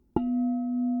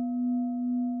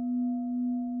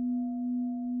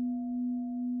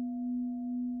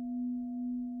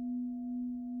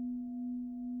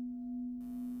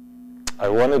I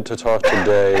wanted to talk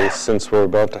today, since we're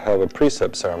about to have a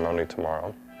precept ceremony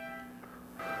tomorrow,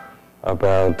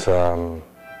 about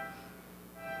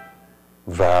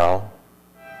vow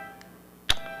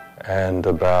and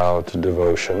about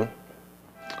devotion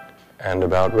and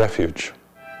about refuge.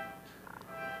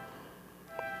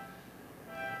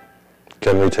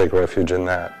 Can we take refuge in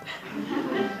that?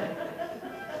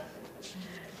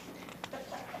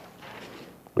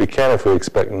 We can if we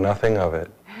expect nothing of it.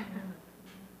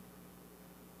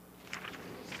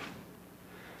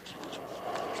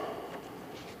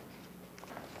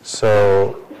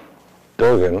 So,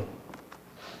 Dogen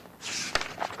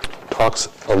talks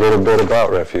a little bit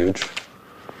about refuge.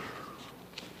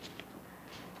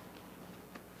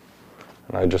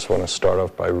 And I just want to start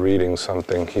off by reading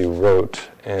something he wrote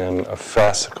in a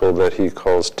fascicle that he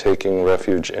calls Taking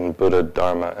Refuge in Buddha,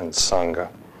 Dharma, and Sangha.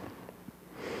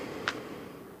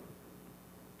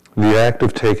 The act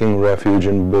of taking refuge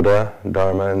in Buddha,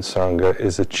 Dharma, and Sangha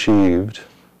is achieved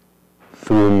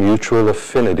through mutual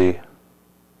affinity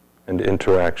and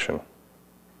interaction.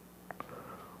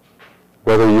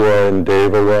 Whether you are in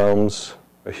Deva realms,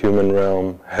 a human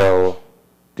realm, hell,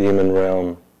 demon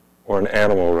realm, or an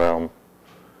animal realm,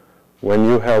 when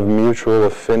you have mutual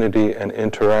affinity and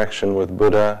interaction with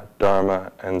Buddha,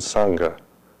 Dharma, and Sangha,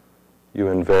 you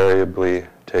invariably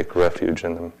take refuge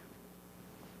in them.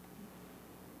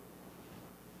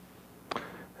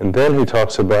 And then he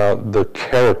talks about the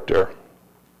character,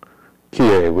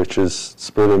 kie, which is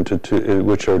split into two,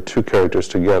 which are two characters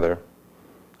together.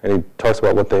 And he talks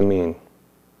about what they mean,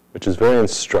 which is very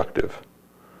instructive.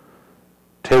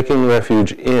 Taking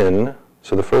refuge in,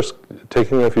 so the first,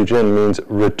 taking refuge in means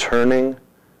returning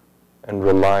and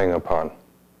relying upon.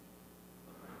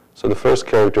 So the first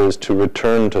character is to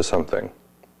return to something,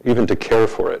 even to care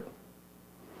for it.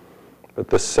 But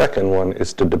the second one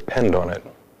is to depend on it,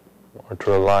 or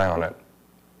to rely on it.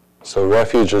 So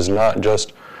refuge is not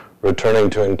just returning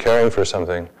to and caring for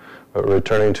something, but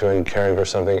returning to and caring for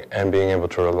something and being able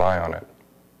to rely on it.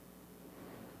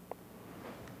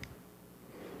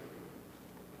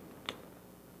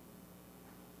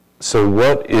 So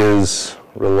what is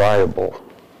reliable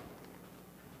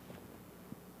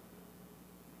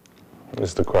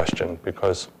is the question,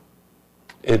 because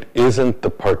it isn't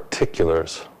the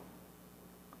particulars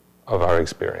of our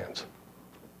experience,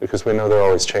 because we know they're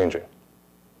always changing.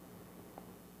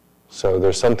 So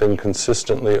there's something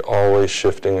consistently always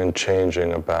shifting and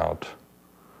changing about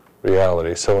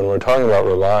reality. So when we're talking about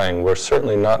relying, we're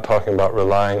certainly not talking about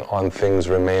relying on things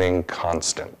remaining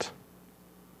constant,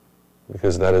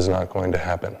 because that is not going to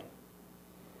happen.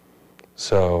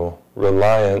 So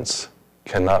reliance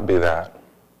cannot be that.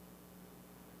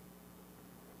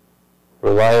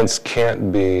 Reliance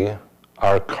can't be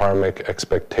our karmic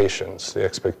expectations, the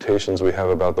expectations we have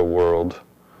about the world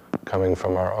coming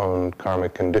from our own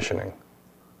karmic conditioning,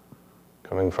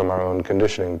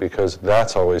 because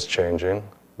that's always changing,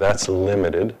 that's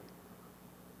limited,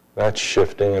 that's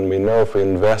shifting, and we know if we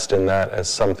invest in that as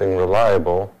something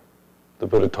reliable, the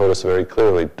Buddha told us very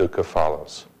clearly, dukkha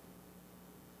follows.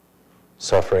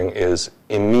 Suffering is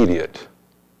immediate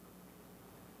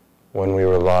when we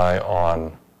rely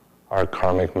on our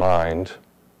karmic mind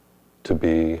to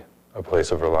be a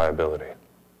place of reliability.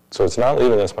 So it's not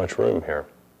leaving us much room here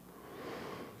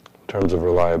in terms of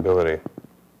reliability.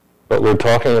 But we're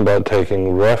talking about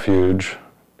taking refuge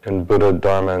in Buddha,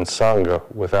 Dharma, and Sangha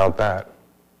without that.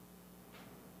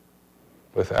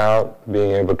 Without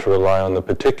being able to rely on the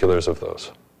particulars of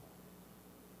those.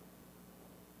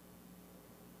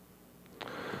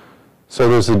 So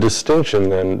there's a distinction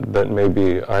then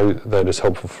that is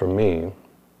helpful for me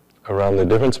around the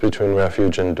difference between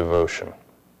refuge and devotion.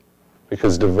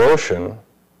 Because devotion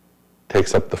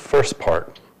takes up the first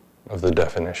part of the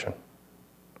definition,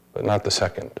 but not the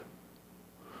second,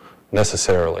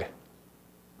 necessarily.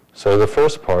 So the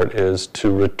first part is to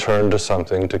return to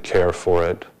something, to care for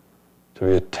it, to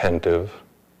be attentive,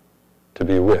 to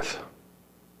be with.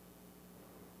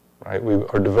 Right? We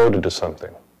are devoted to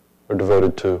something. We're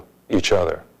devoted to each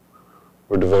other.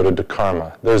 We're devoted to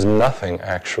karma. There's nothing,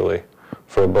 actually,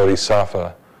 for a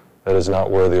bodhisattva that is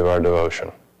not worthy of our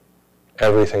devotion.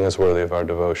 Everything is worthy of our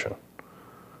devotion.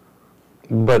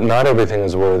 But not everything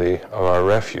is worthy of our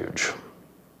refuge,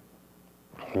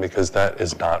 because that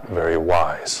is not very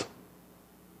wise.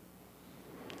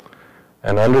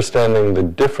 And understanding the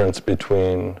difference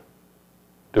between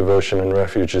devotion and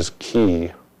refuge is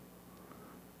key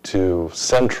to,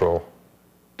 central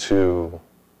to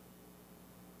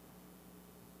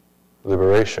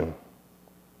liberation.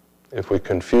 If we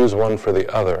confuse one for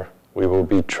the other, we will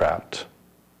be trapped.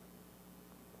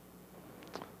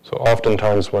 So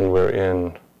oftentimes when we're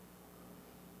in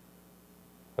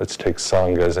Let's take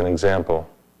Sangha as an example.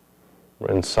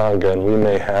 We're in Sangha and we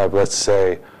may have, let's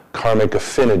say, karmic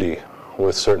affinity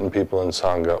with certain people in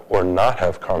Sangha, or not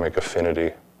have karmic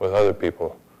affinity with other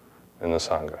people in the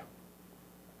Sangha.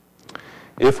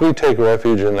 If we take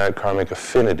refuge in that karmic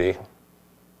affinity,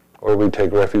 or we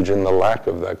take refuge in the lack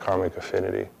of that karmic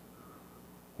affinity,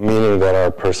 meaning that our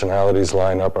personalities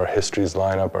line up, our histories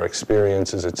line up, our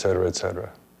experiences,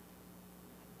 etc.,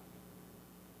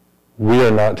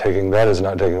 that is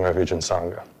not taking refuge in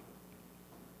Sangha.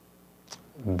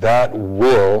 That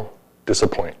will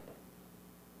disappoint.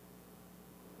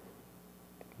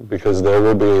 Because there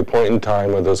will be a point in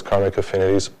time where those karmic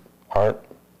affinities aren't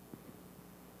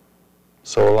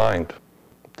so aligned.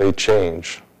 They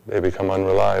change. They become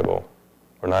unreliable.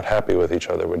 We're not happy with each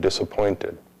other. We're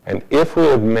disappointed. And if we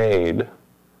have made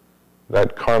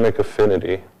that karmic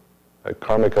affinity, that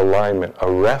karmic alignment,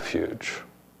 a refuge,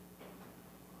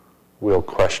 we'll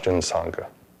question Sangha.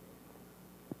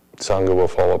 Sangha will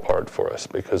fall apart for us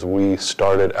because we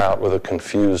started out with a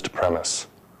confused premise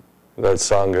that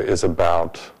Sangha is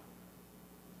about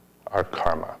our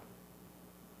karma.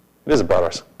 It is about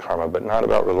our karma, but not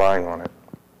about relying on it.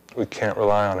 We can't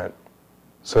rely on it.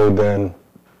 So then,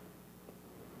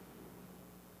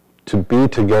 to be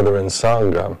together in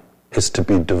Sangha is to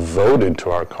be devoted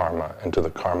to our karma and to the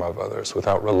karma of others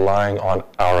without relying on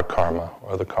our karma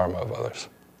or the karma of others.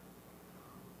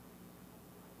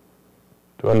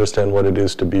 To understand what it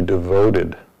is to be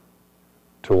devoted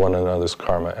to one another's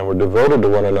karma. And we're devoted to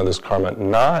one another's karma,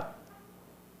 not,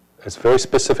 it's a very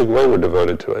specific way we're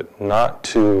devoted to it, not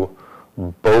to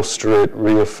bolster it,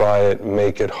 reify it,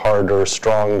 make it harder,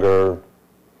 stronger,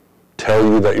 tell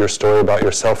you that your story about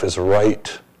yourself is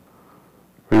right,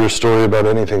 or your story about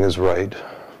anything is right.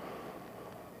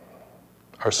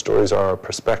 Our stories are our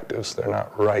perspectives, they're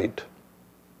not right.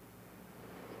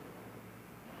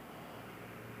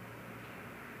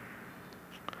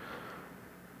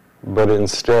 But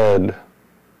instead,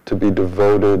 to be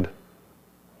devoted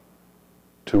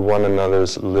to one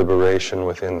another's liberation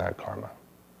within that karma.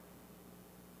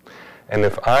 And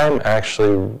if I'm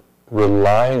actually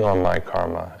relying on my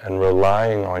karma and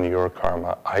relying on your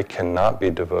karma, I cannot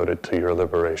be devoted to your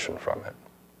liberation from it.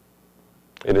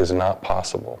 It is not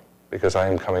possible because I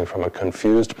am coming from a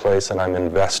confused place and I'm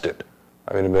invested.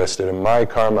 I'm invested in my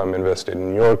karma, I'm invested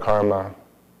in your karma,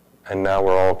 and now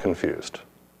we're all confused.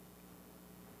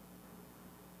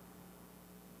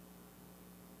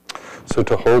 So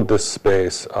to hold this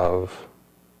space of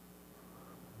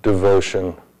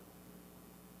devotion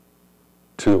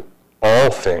to all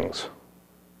things,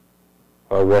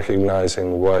 while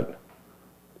recognizing what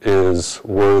is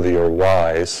worthy or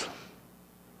wise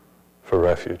for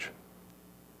refuge.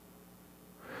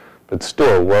 But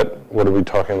still, what are we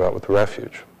talking about with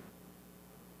refuge?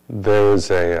 There's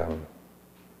another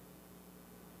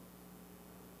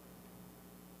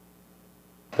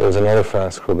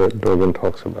fascicle that Dogen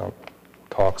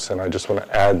talks, and I just want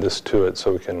to add this to it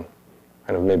so we can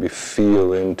kind of maybe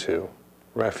feel into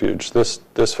refuge. This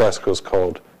fascicle is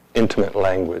called Intimate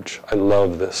Language. I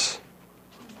love this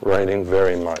writing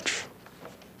very much.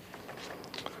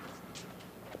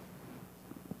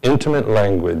 Intimate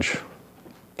language,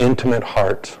 intimate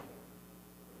heart,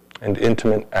 and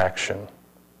intimate action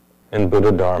in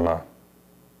Buddha Dharma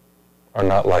are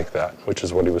not like that, which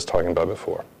is what he was talking about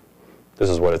before. This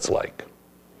is what it's like.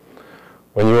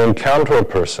 When you encounter a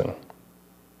person,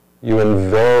 you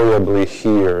invariably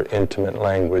hear intimate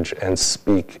language and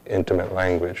speak intimate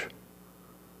language.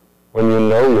 When you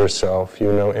know yourself,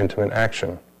 you know intimate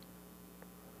action.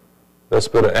 Thus,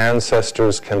 Buddha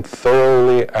ancestors can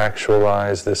thoroughly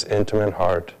actualize this intimate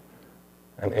heart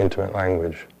and intimate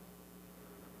language.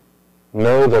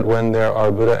 Know that when there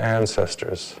are Buddha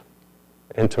ancestors,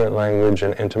 intimate language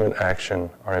and intimate action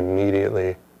are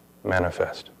immediately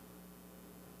manifest.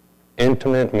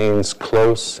 Intimate means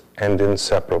close and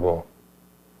inseparable.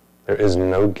 There is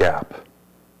no gap.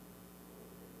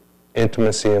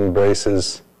 Intimacy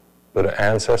embraces Buddha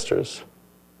ancestors.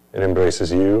 It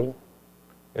embraces you.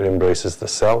 It embraces the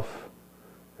self.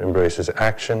 It embraces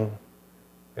action.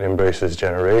 It embraces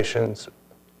generations.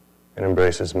 It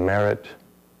embraces merit.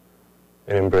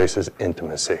 It embraces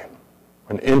intimacy.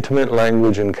 When intimate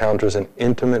language encounters an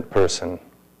intimate person,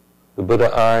 the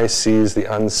Buddha eye sees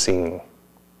the unseen.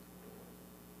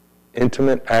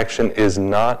 Intimate action is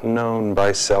not known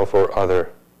by self or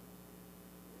other,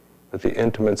 but the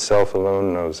intimate self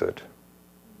alone knows it.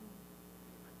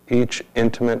 Each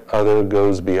intimate other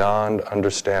goes beyond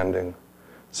understanding.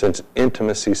 Since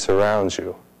intimacy surrounds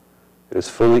you, it is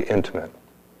fully intimate.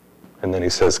 And then he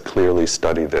says, clearly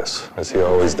study this, as he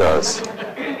always does.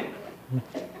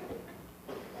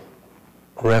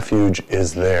 refuge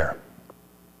is there.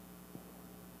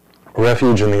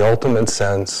 Refuge in the ultimate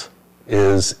sense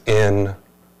is in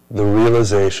the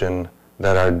realization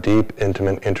that our deep,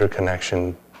 intimate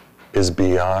interconnection is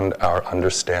beyond our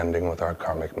understanding with our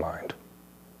karmic mind.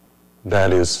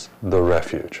 That is the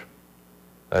refuge.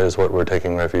 That is what we're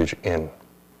taking refuge in.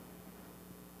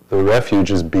 The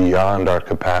refuge is beyond our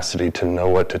capacity to know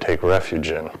what to take refuge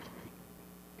in.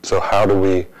 So how do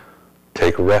we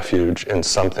take refuge in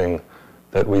something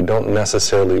that we don't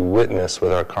necessarily witness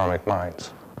with our karmic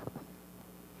minds?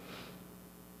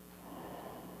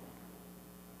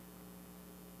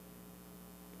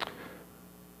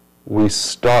 We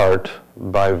start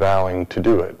by vowing to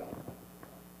do it.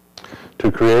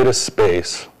 To create a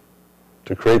space,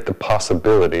 to create the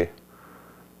possibility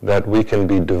that we can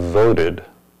be devoted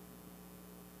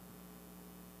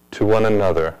to one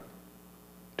another,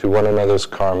 to one another's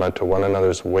karma, to one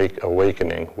another's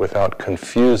awakening, without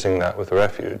confusing that with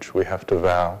refuge. We have to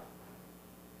vow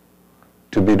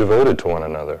to be devoted to one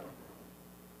another.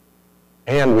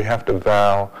 And we have to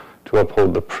vow to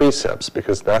uphold the precepts,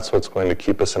 because that's what's going to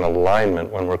keep us in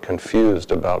alignment when we're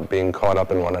confused about being caught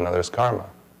up in one another's karma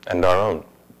and our own.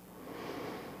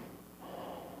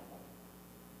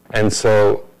 And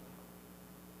so,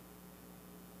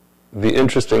 the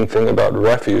interesting thing about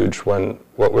refuge, when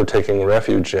what we're taking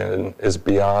refuge in is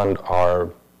beyond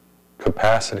our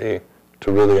capacity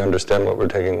to really understand what we're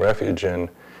taking refuge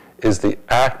in, is the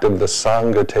act of the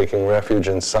Sangha taking refuge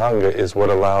in Sangha is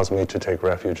what allows me to take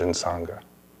refuge in Sangha.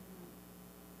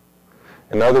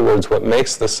 In other words, what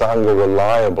makes the Sangha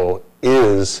reliable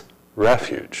is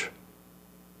refuge.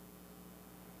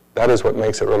 That is what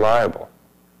makes it reliable.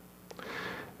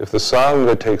 If the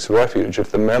Sangha takes refuge,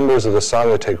 if the members of the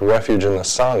Sangha take refuge in the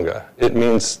Sangha, it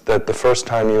means that the first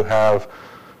time you're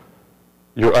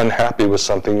unhappy with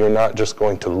something, you're not just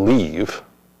going to leave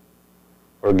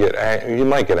or get angry. You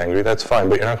might get angry, that's fine,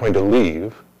 but you're not going to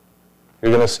leave.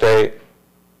 You're going to stay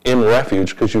in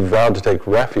refuge because you vowed to take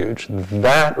refuge.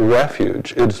 That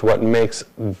refuge is what makes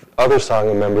other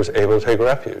Sangha members able to take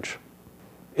refuge.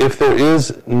 If there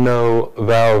is no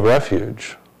vow of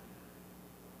refuge,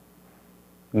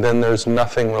 then there's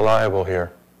nothing reliable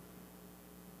here.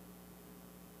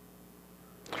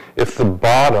 If the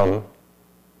bottom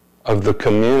of the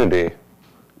community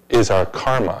is our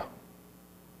karma,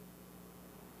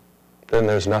 then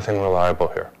there's nothing reliable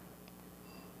here.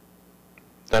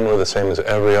 Then we're the same as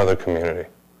every other community,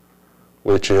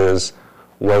 which is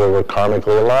whether we're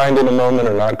karmically aligned in a moment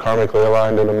or not karmically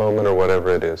aligned in a moment or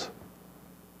whatever it is.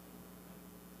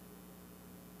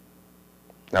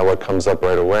 Now what comes up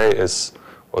right away is,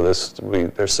 well,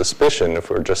 there's suspicion if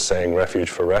we're just saying refuge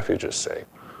for refuge's sake.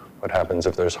 What happens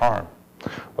if there's harm?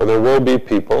 Well, there will be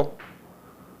people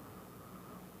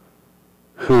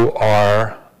who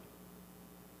are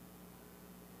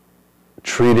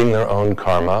treating their own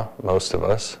karma, most of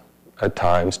us, at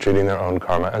times, treating their own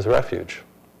karma as refuge.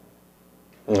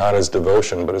 Not as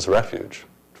devotion, but as refuge.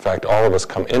 In fact, all of us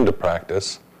come into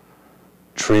practice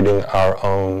treating our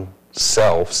own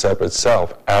self, separate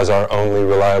self, as our only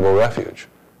reliable refuge,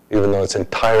 even though it's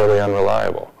entirely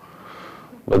unreliable.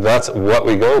 But that's what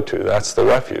we go to. That's the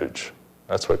refuge.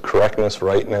 That's what correctness,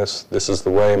 rightness, this is the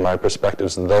way, my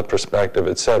perspective's the perspective,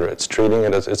 etc. It's treating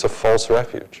it as, it's a false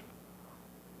refuge.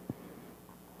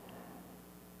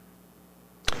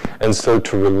 And so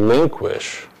to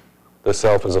relinquish the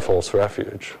self as a false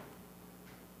refuge,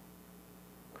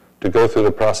 to go through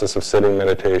the process of sitting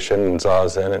meditation and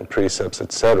zazen and precepts,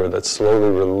 etc., that slowly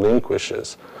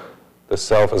relinquishes the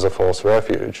self as a false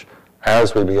refuge,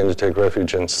 as we begin to take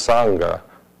refuge in Sangha,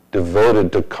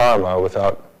 devoted to karma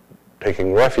without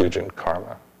taking refuge in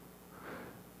karma.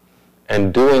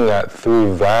 And doing that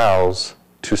through vows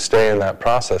to stay in that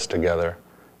process together,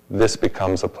 this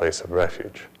becomes a place of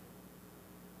refuge.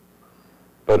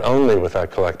 But only with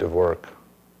that collective work.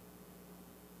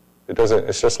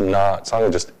 It's just not,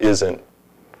 Sangha just isn't,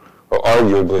 or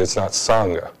arguably it's not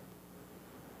Sangha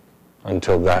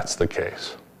until that's the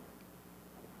case.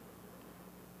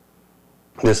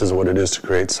 This is what it is to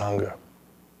create Sangha,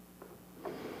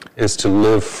 is to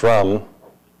live from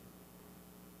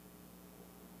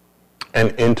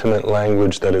an intimate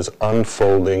language that is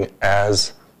unfolding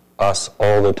as us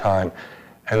all the time.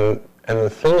 And the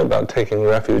thing about taking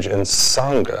refuge in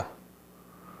Sangha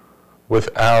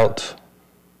without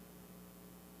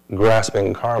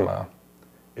grasping karma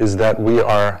is that we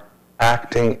are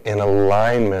acting in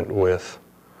alignment with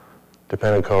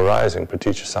Dependent Co-arising,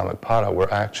 Paticca Samutpada. We're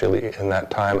actually in that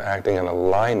time acting in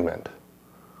alignment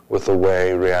with the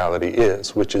way reality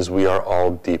is, which is we are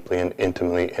all deeply and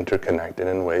intimately interconnected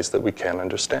in ways that we can't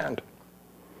understand.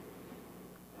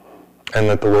 And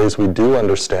that the ways we do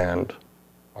understand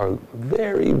are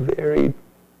very, very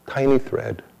tiny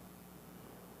thread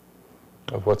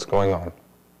of what's going on.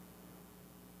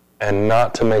 And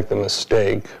not to make the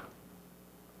mistake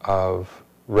of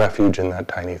refuge in that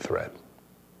tiny thread.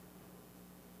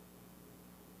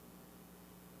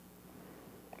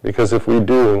 Because if we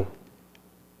do,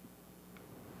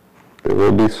 there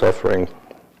will be suffering.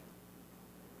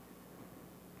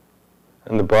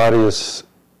 And the body is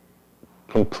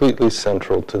completely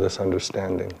central to this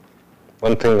understanding.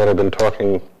 One thing that I've been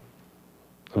talking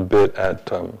a bit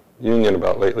at Union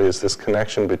about lately is this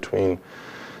connection between,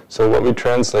 so what we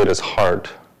translate as heart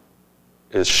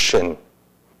is shin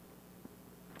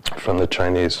from the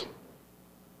Chinese.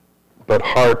 But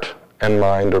heart and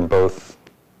mind are both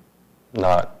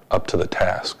not up to the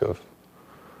task of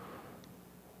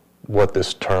what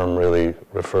this term really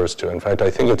refers to. In fact, I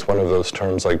think it's one of those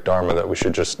terms like Dharma that we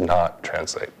should just not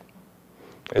translate.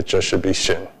 It just should be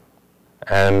shin.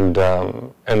 And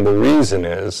the reason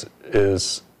is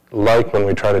like when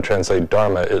we try to translate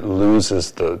Dharma, it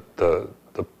loses the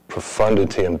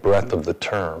profundity and breadth of the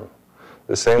term.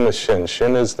 The same with shin.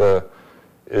 Shin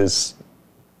is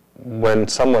when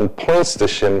someone points to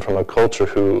shin from a culture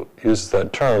who uses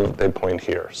that term, they point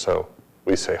here. So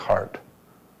we say heart.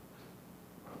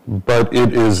 But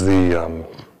it is the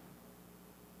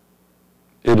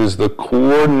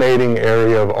coordinating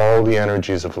area of all the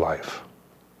energies of life.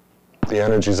 The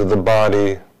energies of the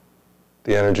body,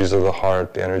 the energies of the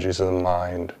heart, the energies of the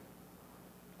mind,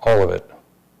 all of it.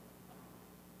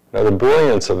 Now the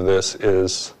brilliance of this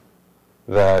is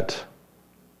that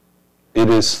it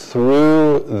is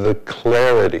through the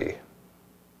clarity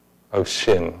of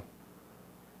shin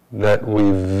that we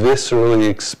viscerally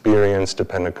experience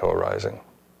dependent co-arising,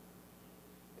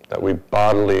 that we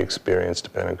bodily experience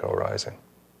dependent co-arising.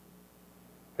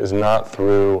 It is not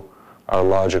through our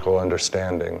logical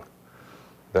understanding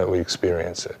that we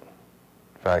experience it.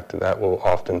 In fact, that will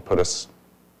often put us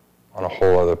on a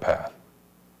whole other path.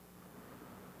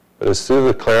 But it's through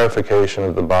the clarification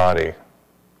of the body,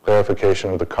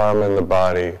 clarification of the karma in the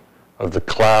body, of the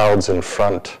clouds in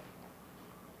front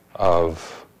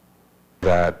of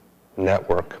that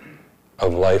network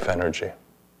of life energy,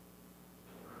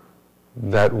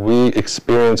 that we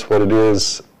experience what it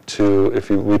is to,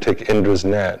 we take Indra's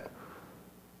net,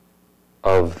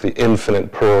 of the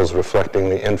infinite pearls reflecting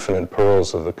the infinite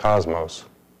pearls of the cosmos.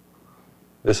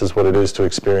 This is what it is to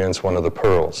experience one of the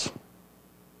pearls,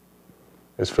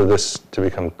 is for this to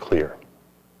become clear.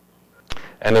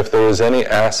 And if there is any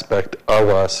aspect of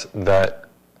us that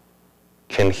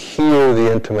can hear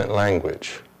the intimate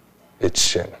language, it's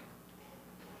shin.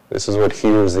 This is what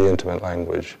hears the intimate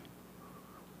language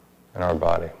in our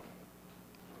body.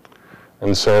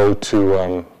 And so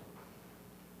to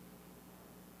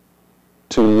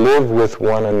live with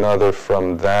one another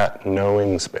from that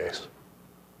knowing space,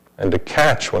 and to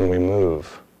catch when we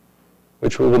move,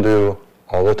 which we will do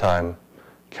all the time,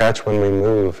 catch when we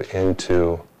move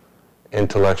into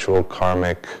intellectual,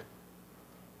 karmic,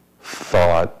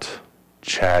 thought,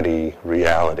 chatty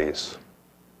realities.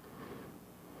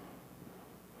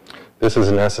 This is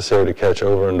necessary to catch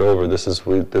over and over. This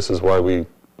is why we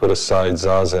put aside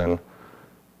Zazen,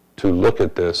 to look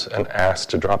at this and ask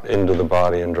to drop into the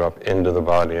body and drop into the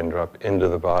body and drop into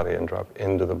the body and drop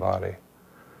into the body.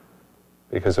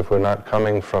 Because if we're not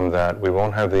coming from that, we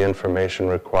won't have the information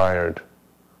required.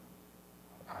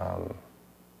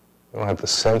 We don't have the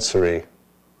sensory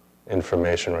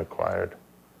information required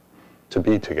to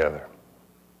be together.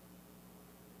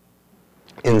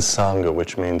 In Sangha,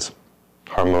 which means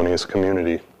harmonious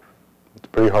community. It's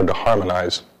pretty hard to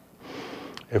harmonize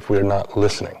if we're not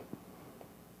listening.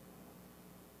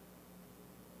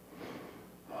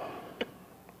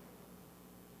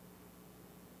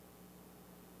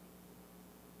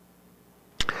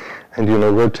 And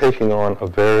we're taking on a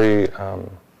very,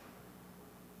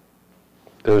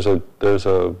 there's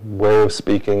a way of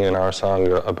speaking in our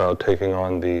Sangha about taking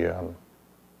on the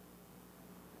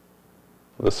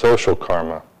social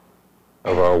karma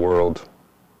of our world.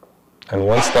 And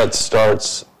once that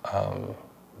starts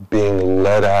being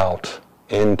led out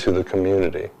into the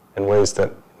community in ways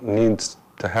that needs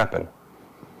to happen,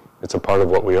 it's a part of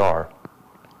what we are.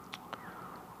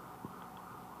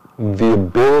 The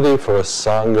ability for a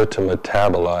Sangha to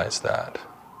metabolize that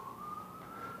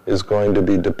is going to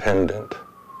be dependent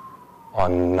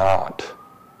on not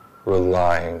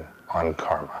relying on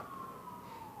karma.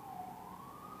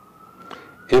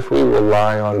 If we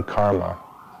rely on karma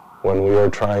when we are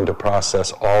trying to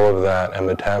process all of that and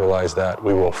metabolize that,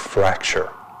 we will fracture.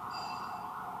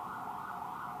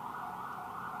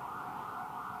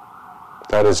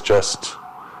 That is just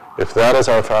If that is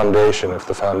our foundation, if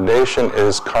the foundation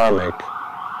is karmic,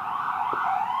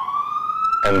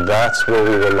 and that's where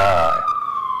we rely,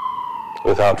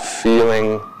 without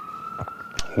feeling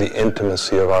the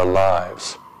intimacy of our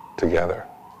lives together,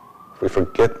 if we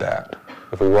forget that,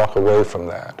 if we walk away from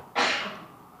that,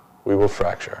 we will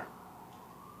fracture.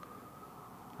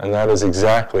 And that is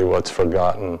exactly what's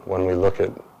forgotten when we look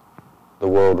at the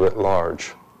world writ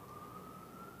large.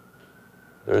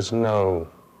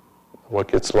 What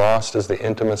gets lost is the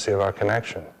intimacy of our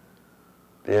connection,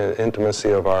 the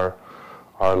intimacy of our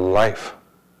life,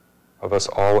 of us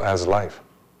all as life.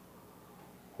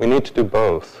 We need to do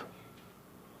both.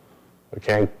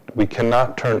 We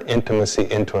cannot turn intimacy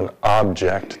into an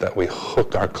object that we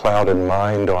hook our clouded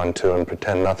mind onto and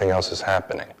pretend nothing else is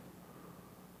happening.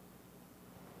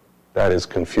 That is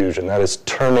confusion. That is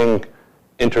turning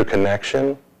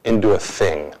interconnection into a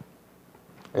thing,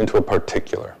 into a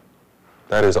particular.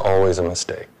 That is always a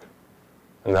mistake.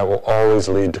 And that will always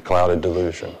lead to clouded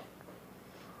delusion.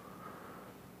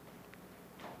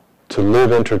 To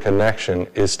live interconnection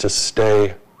is to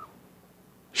stay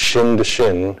shin to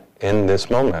shin in this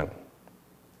moment.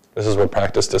 This is what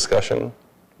practice discussion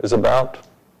is about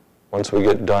once we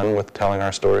get done with telling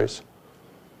our stories.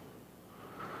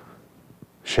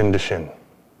 Shin to shin,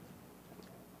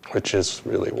 which is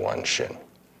really one shin.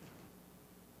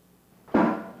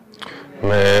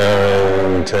 May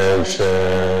our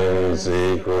intentions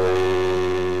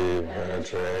equally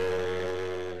penetrate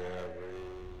every...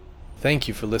 Thank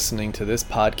you for listening to this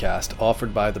podcast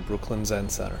offered by the Brooklyn Zen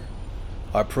Center.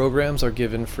 Our programs are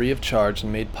given free of charge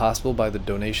and made possible by the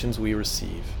donations we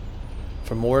receive.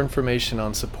 For more information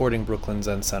on supporting Brooklyn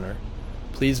Zen Center,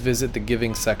 please visit the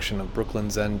giving section of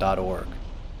brooklynzen.org.